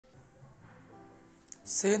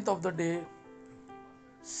Saint of the day,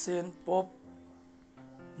 Saint Pope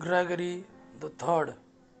Gregory the Third.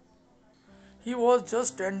 He was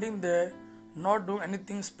just standing there, not doing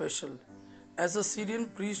anything special. As a Syrian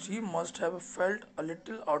priest, he must have felt a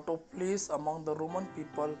little out of place among the Roman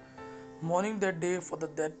people mourning that day for the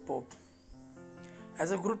dead pope.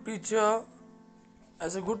 As a good preacher,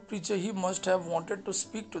 he must have wanted to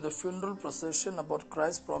speak to the funeral procession about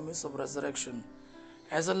Christ's promise of resurrection.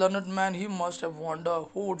 As a learned man, he must have wondered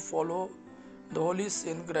who would follow the Holy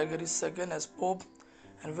Saint Gregory II as Pope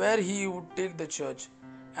and where he would take the church.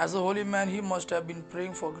 As a holy man, he must have been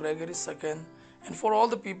praying for Gregory II and for all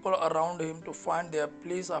the people around him to find their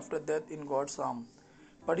place after death in God's arm.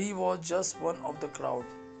 But he was just one of the crowd.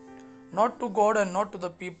 Not to God and not to the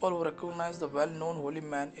people who recognized the well known holy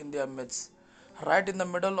man in their midst. Right in the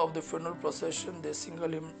middle of the funeral procession, they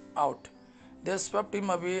singled him out. They swept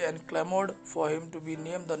him away and clamored for him to be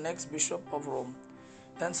named the next bishop of Rome.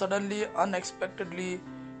 Then, suddenly, unexpectedly,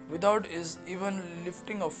 without his even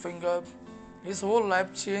lifting a finger, his whole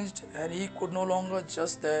life changed and he could no longer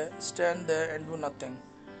just stand there and do nothing.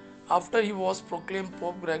 After he was proclaimed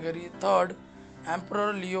Pope Gregory III,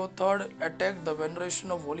 Emperor Leo III attacked the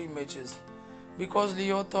veneration of holy images. Because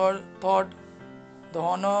Leo III thought the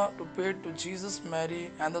honor to pay to Jesus,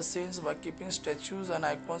 Mary, and the saints by keeping statues and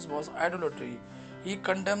icons was idolatry. He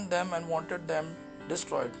condemned them and wanted them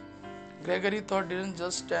destroyed. Gregory III didn't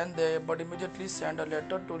just stand there but immediately sent a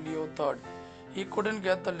letter to Leo III. He couldn't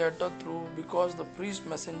get the letter through because the priest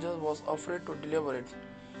messenger was afraid to deliver it.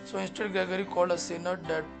 So instead, Gregory called a synod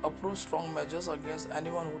that approved strong measures against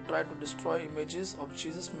anyone who tried to destroy images of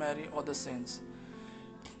Jesus, Mary, or the saints.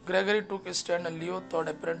 Gregory took a stand and Leo III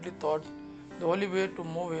apparently thought the only way to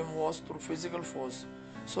move him was through physical force.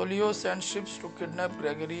 So Leo sent ships to kidnap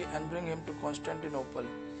Gregory and bring him to Constantinople.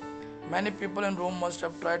 Many people in Rome must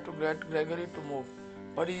have tried to get Gregory to move,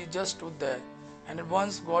 but he just stood there, and at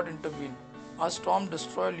once God intervened. A storm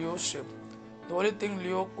destroyed Leo's ship. The only thing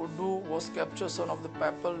Leo could do was capture some of the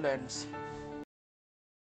papal lands.